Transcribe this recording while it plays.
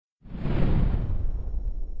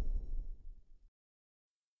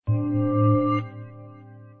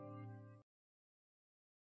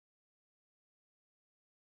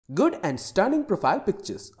Good and stunning profile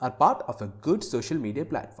pictures are part of a good social media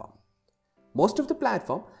platform. Most of the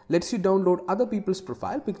platform lets you download other people's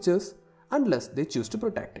profile pictures unless they choose to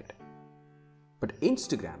protect it. But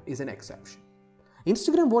Instagram is an exception.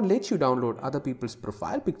 Instagram won't let you download other people's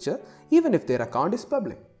profile picture even if their account is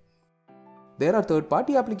public. There are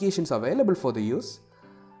third-party applications available for the use,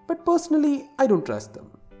 but personally I don't trust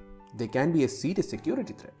them. They can be a serious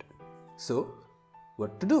security threat. So,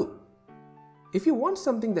 what to do? If you want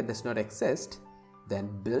something that does not exist, then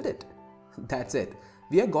build it. That's it.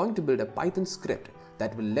 We are going to build a Python script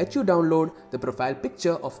that will let you download the profile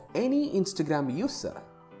picture of any Instagram user.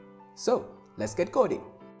 So, let's get coding.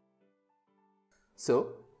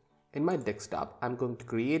 So, in my desktop, I'm going to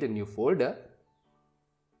create a new folder.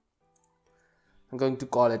 I'm going to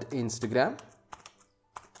call it Instagram.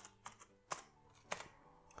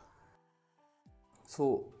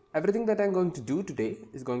 So, everything that I'm going to do today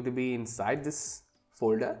is going to be inside this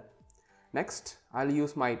folder. Next, I'll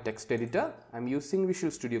use my text editor. I'm using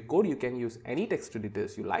Visual Studio Code. You can use any text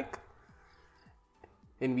editors you like.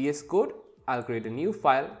 In VSCode, I'll create a new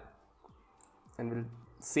file and will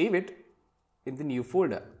save it in the new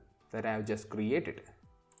folder that I have just created.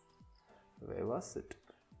 Where was it?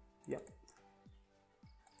 Yep.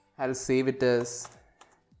 I'll save it as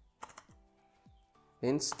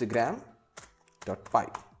Instagram.py.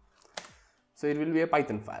 So it will be a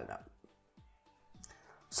Python file now.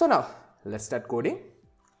 So now let's start coding.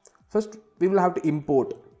 First we will have to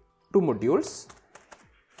import two modules,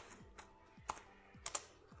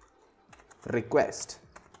 request,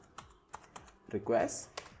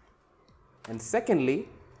 and secondly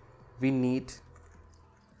we need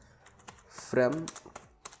from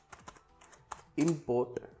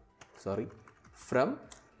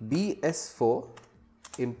BS4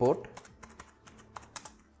 import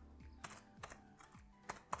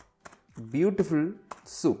beautiful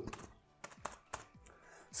soup.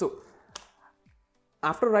 So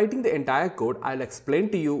after writing the entire code, I'll explain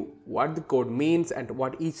to you what the code means and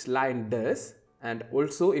what each line does. And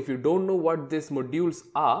also, if you don't know what these modules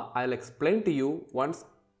are, I'll explain to you once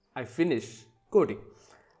I finish coding.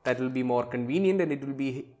 That will be more convenient and it will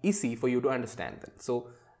be easy for you to understand them.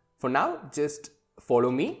 So for now, just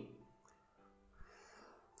follow me.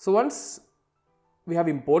 So once we have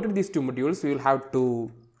imported these two modules, we will have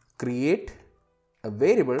to create a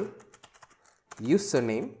variable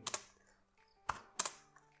username,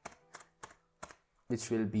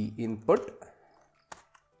 which will be input.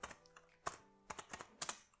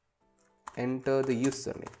 Enter the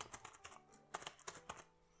username.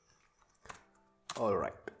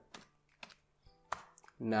 Alright.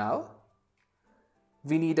 Now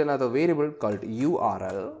we need another variable called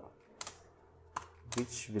URL,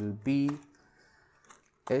 which will be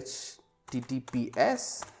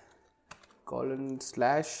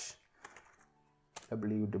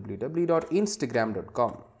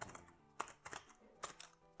https://www.instagram.com.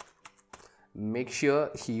 Make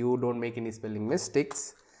sure you don't make any spelling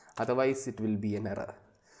mistakes, otherwise it will be an error.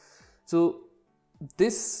 So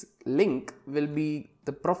this link will be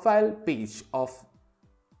the profile page of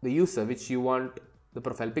the user which you want the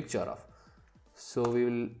profile picture of. So we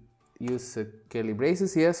will use curly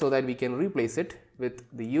braces here so that we can replace it with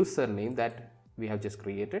the username that we have just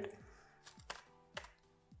created.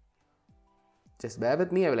 Just bear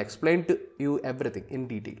with me, I will explain to you everything in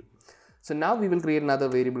detail. So now we will create another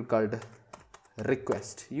variable called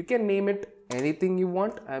request. You can name it anything you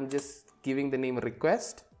want. I am just giving the name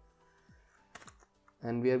request,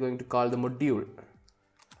 and we are going to call the module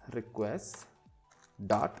request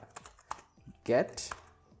dot get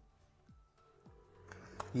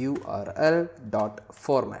URL dot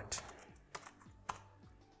format.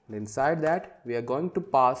 And inside that we are going to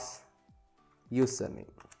pass username.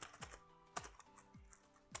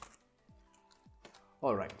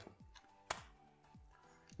 Alright.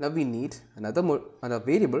 Now we need another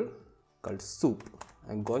variable called soup.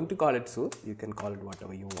 I'm going to call it soup. You can call it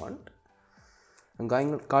whatever you want. I'm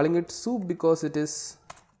calling it soup because it is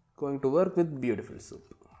going to work with beautiful soup.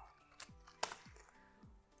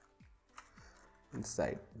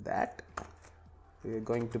 Inside that we are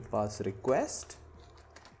going to pass request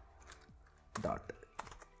dot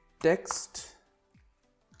text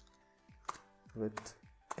with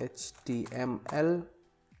HTML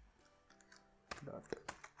dot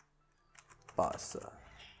parser.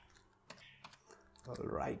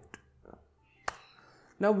 Alright.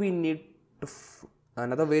 Now we need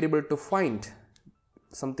another variable to find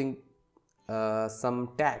something,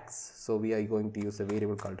 some tags. So we are going to use a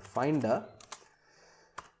variable called finder,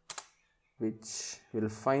 which will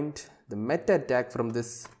find the meta tag from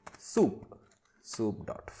this soup.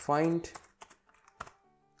 Soup.find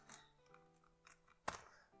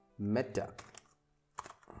meta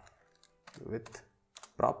with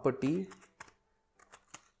property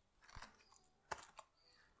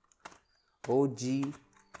OG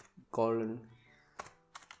colon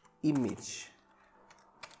image.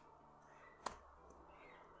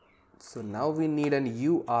 So now we need an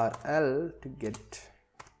URL to get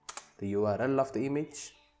the URL of the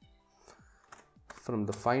image from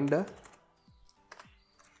the finder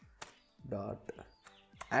dot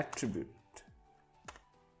attributes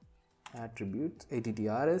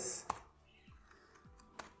attrs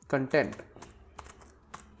content.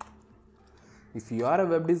 If you are a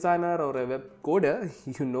web designer or a web coder,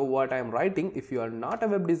 you know what I am writing. If you are not a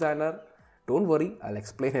web designer, don't worry, I'll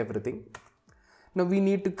explain everything. Now we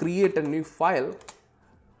need to create a new file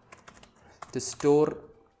to store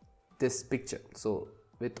this picture. So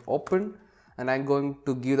with open, and I'm going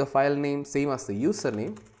to give the file name same as the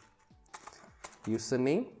username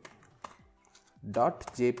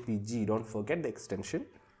 .jpg. Don't forget the extension.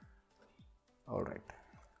 All right,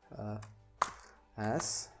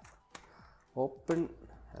 as open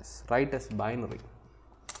as write as binary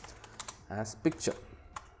as picture.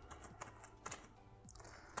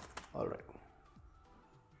 All right,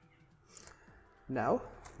 now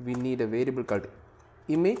we need a variable called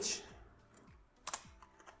image.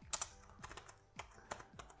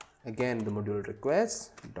 Again, the module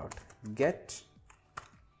request dot get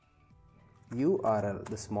URL,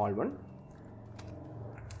 the small one,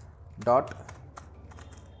 dot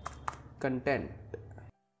content.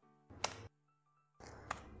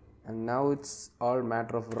 And now it's all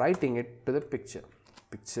matter of writing it to the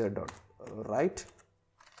picture dot write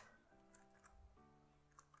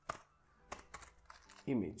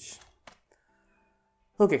image.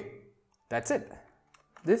 Okay, that's it.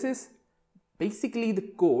 This is basically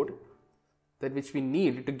the code that which we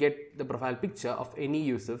need to get the profile picture of any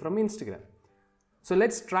user from Instagram. So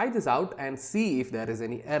let's try this out and see if there is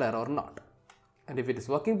any error or not. And if it is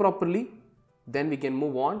working properly, then we can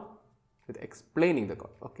move on with explaining the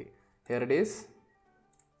code. Okay, here it is.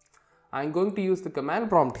 I'm going to use the command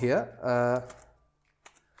prompt here.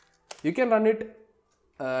 You can run it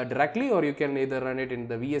directly, or you can either run it in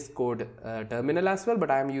the VSCode terminal as well,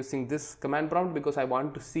 but I am using this command prompt because I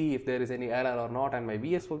want to see if there is any error or not, and my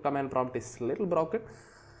VSCode command prompt is a little broken.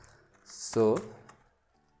 So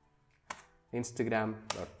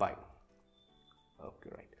Instagram.py. Okay,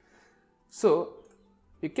 right. So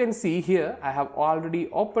you can see here I have already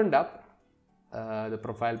opened up the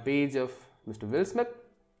profile page of Mr. Will Smith,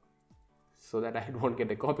 so that I don't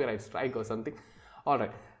get a copyright strike or something. All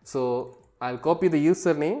right, so I'll copy the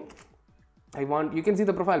username. You can see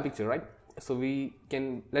the profile picture, right? So we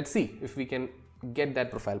can, let's see if we can get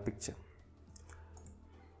that profile picture.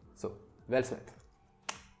 So Will Smith.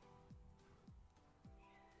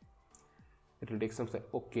 It will take some time.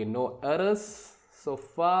 Okay, no errors so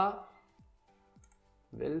far.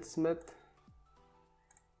 Will Smith.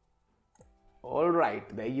 All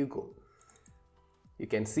right, there you go. You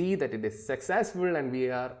can see that it is successful and we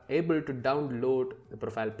are able to download the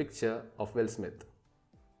profile picture of Will Smith.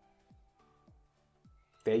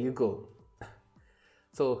 There you go.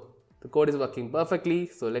 So the code is working perfectly.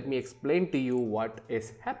 So let me explain to you what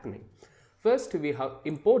is happening. First, we have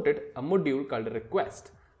imported a module called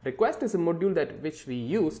request. Request is a module which we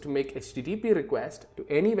use to make HTTP request to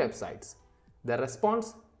any websites. The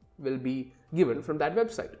response will be given from that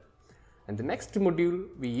website. And the next module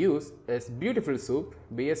we use is Beautiful Soup.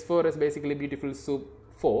 BS4 is basically Beautiful Soup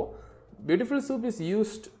 4. Beautiful Soup is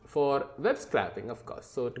used for web scraping, of course.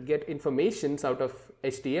 So to get informations out of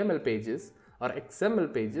HTML pages or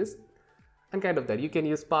XML pages and kind of that. You can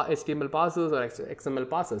use HTML parsers or XML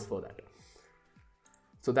parsers for that.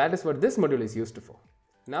 So that is what this module is used for.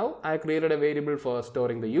 Now I created a variable for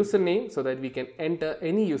storing the username so that we can enter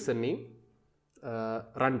any username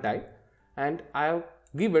runtime, and I have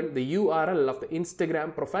given the URL of the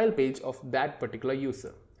Instagram profile page of that particular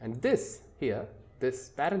user. And this here,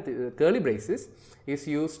 this curly braces is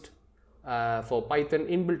used for Python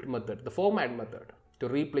inbuilt method, the format method, to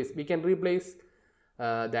replace. We can replace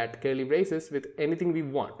that curly braces with anything we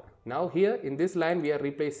want. Now here in this line we are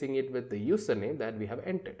replacing it with the username that we have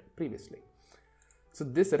entered previously. So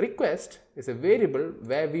this request is a variable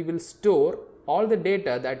where we will store all the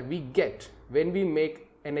data that we get when we make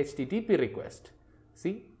an HTTP request.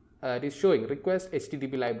 See, it is showing request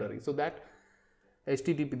HTTP library. So that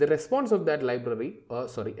HTTP, the response of that library,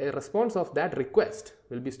 a response of that request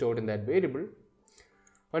will be stored in that variable.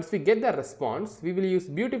 Once we get that response, we will use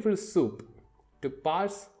Beautiful Soup to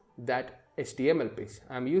parse that HTML page.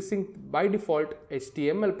 I am using by default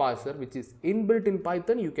HTML parser, which is inbuilt in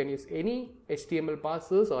Python. You can use any HTML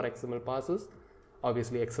parsers or XML parsers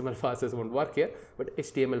Obviously XML parsers won't work here, but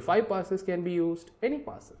HTML5 parsers can be used, any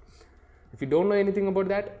parser. If you don't know anything about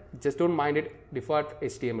that, just don't mind it, default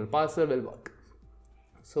HTML parser will work.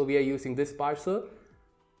 So we are using this parser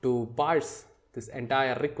to parse this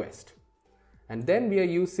entire request. And then we are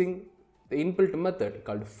using the inbuilt method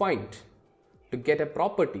called find to get a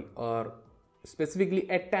property, or specifically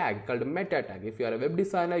a tag called a meta tag. If you are a web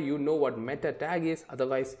designer, you know what meta tag is.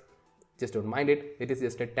 Otherwise, just don't mind it. It is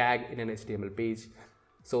just a tag in an HTML page.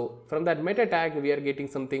 So from that meta tag, we are getting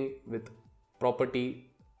something with property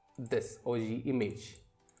this OG image.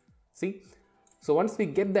 See? So once we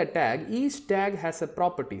get that tag, each tag has a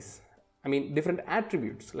properties. I mean different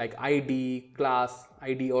attributes like ID, class,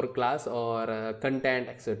 ID or class, or content,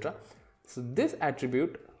 etc. So this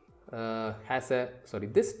attribute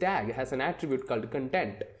this tag has an attribute called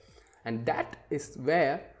content, and that is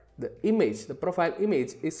where the image, the profile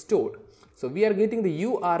image is stored. So we are getting the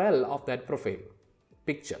URL of that profile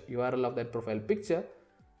picture. URL of that profile picture,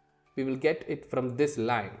 we will get it from this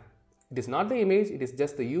line. It is not the image, it is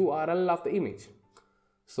just the URL of the image.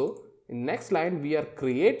 So in next line, we are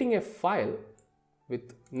creating a file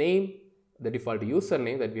with name, the default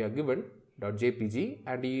username that we are given, .jpg,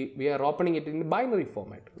 and we are opening it in binary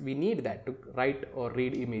format. We need that to write or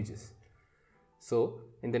read images. So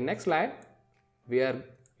in the next line, we are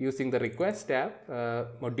using the request tab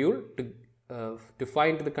module to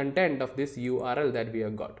find the content of this URL that we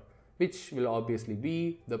have got, which will obviously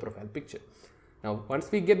be the profile picture. Now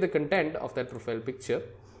once we get the content of that profile picture,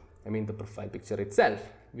 I mean the profile picture itself,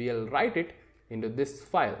 we will write it into this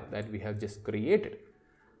file that we have just created.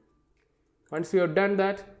 Once we have done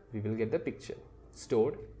that, we will get the picture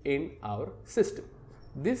stored in our system.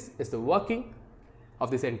 This is the working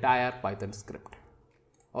of this entire Python script.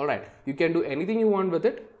 Alright, you can do anything you want with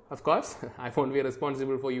it. Of course, I won't be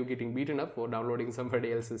responsible for you getting beaten up for downloading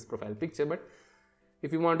somebody else's profile picture, but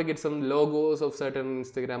if you want to get some logos of certain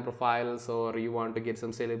Instagram profiles, or you want to get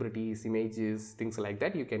some celebrities, images, things like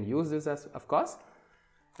that, you can use this as, of course,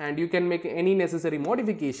 and you can make any necessary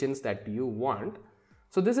modifications that you want.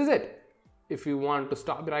 So this is it. If you want to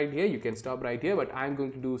stop right here, you can stop right here, but I'm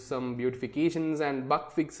going to do some beautifications and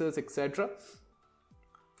bug fixes, etc.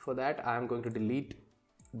 For that, I'm going to delete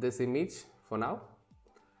this image for now.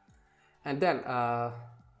 And then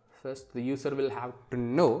first the user will have to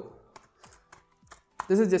know,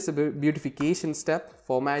 this is just a beautification step,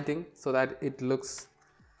 formatting, so that it looks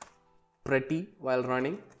pretty while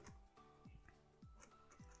running.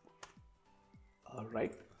 All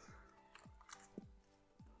right.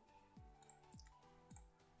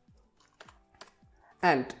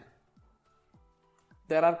 And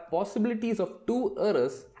there are possibilities of two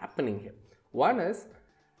errors happening here. One is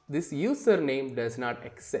this username does not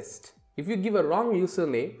exist. If you give a wrong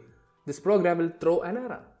username, this program will throw an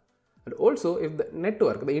error. And also, if the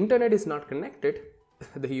network, the internet is not connected,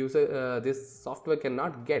 the user, this software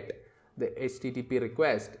cannot get the HTTP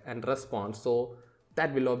request and response. So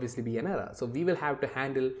that will obviously be an error. So we will have to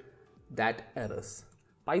handle that errors.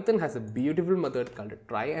 Python has a beautiful method called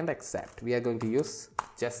try and accept. We are going to use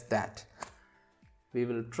just that. We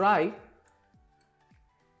will try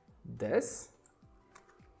this,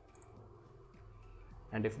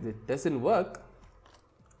 and if it doesn't work,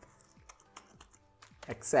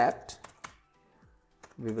 accept,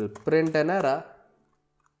 we will print an error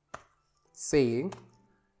saying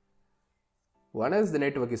one is the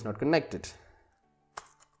network is not connected.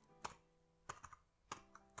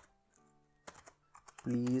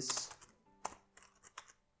 Please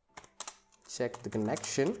check the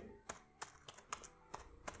connection,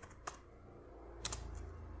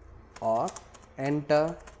 or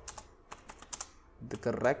enter the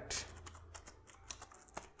correct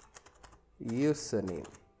username.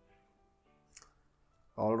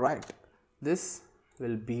 All right, this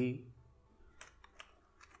will be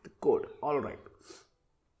the code. All right,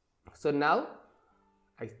 so now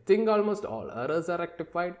I think almost all errors are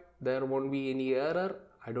rectified. There won't be any error.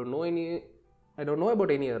 I don't know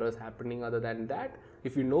about any errors happening other than that.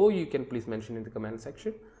 If you know, you can please mention in the comment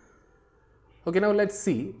section. Okay, now let's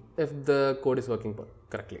see if the code is working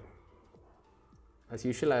correctly. As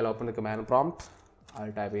usual, I'll open the command prompt.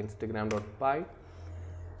 I'll type instagram.py,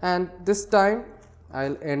 and this time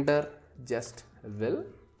I'll enter just will,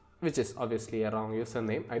 which is obviously a wrong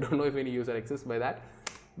username. I don't know if any user exists by that,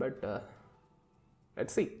 but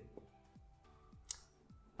let's see.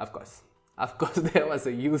 Of course, there was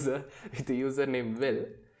a user with the username Will,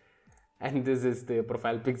 and this is the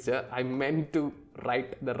profile picture. I meant to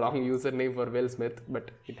write the wrong username for Will Smith, but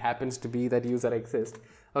it happens to be that user exists.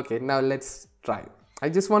 Okay, now let's try. I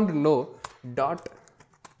just want to know dot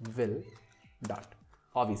will dot.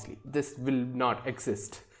 Obviously, this will not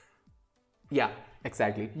exist. Yeah,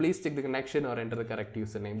 exactly. Please check the connection or enter the correct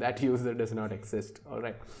username. That user does not exist.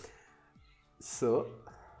 Alright. So,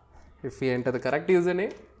 if we enter the correct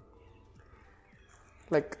username,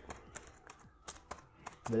 like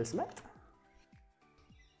Will Smith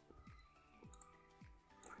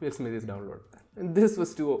is downloaded. And this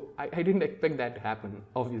was too, I didn't expect that to happen,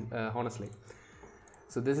 honestly.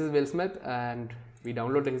 So this is Will Smith, and we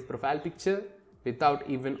downloaded his profile picture without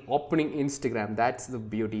even opening Instagram. That's the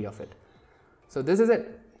beauty of it. So this is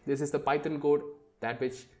it. This is the Python code that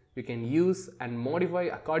which you can use and modify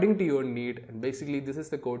according to your need. And basically this is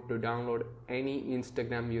the code to download any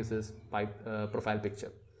Instagram user's profile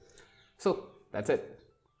picture. So that's it.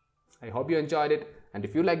 I hope you enjoyed it. And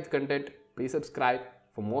if you like the content, please subscribe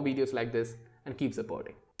for more videos like this and keep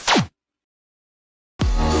supporting.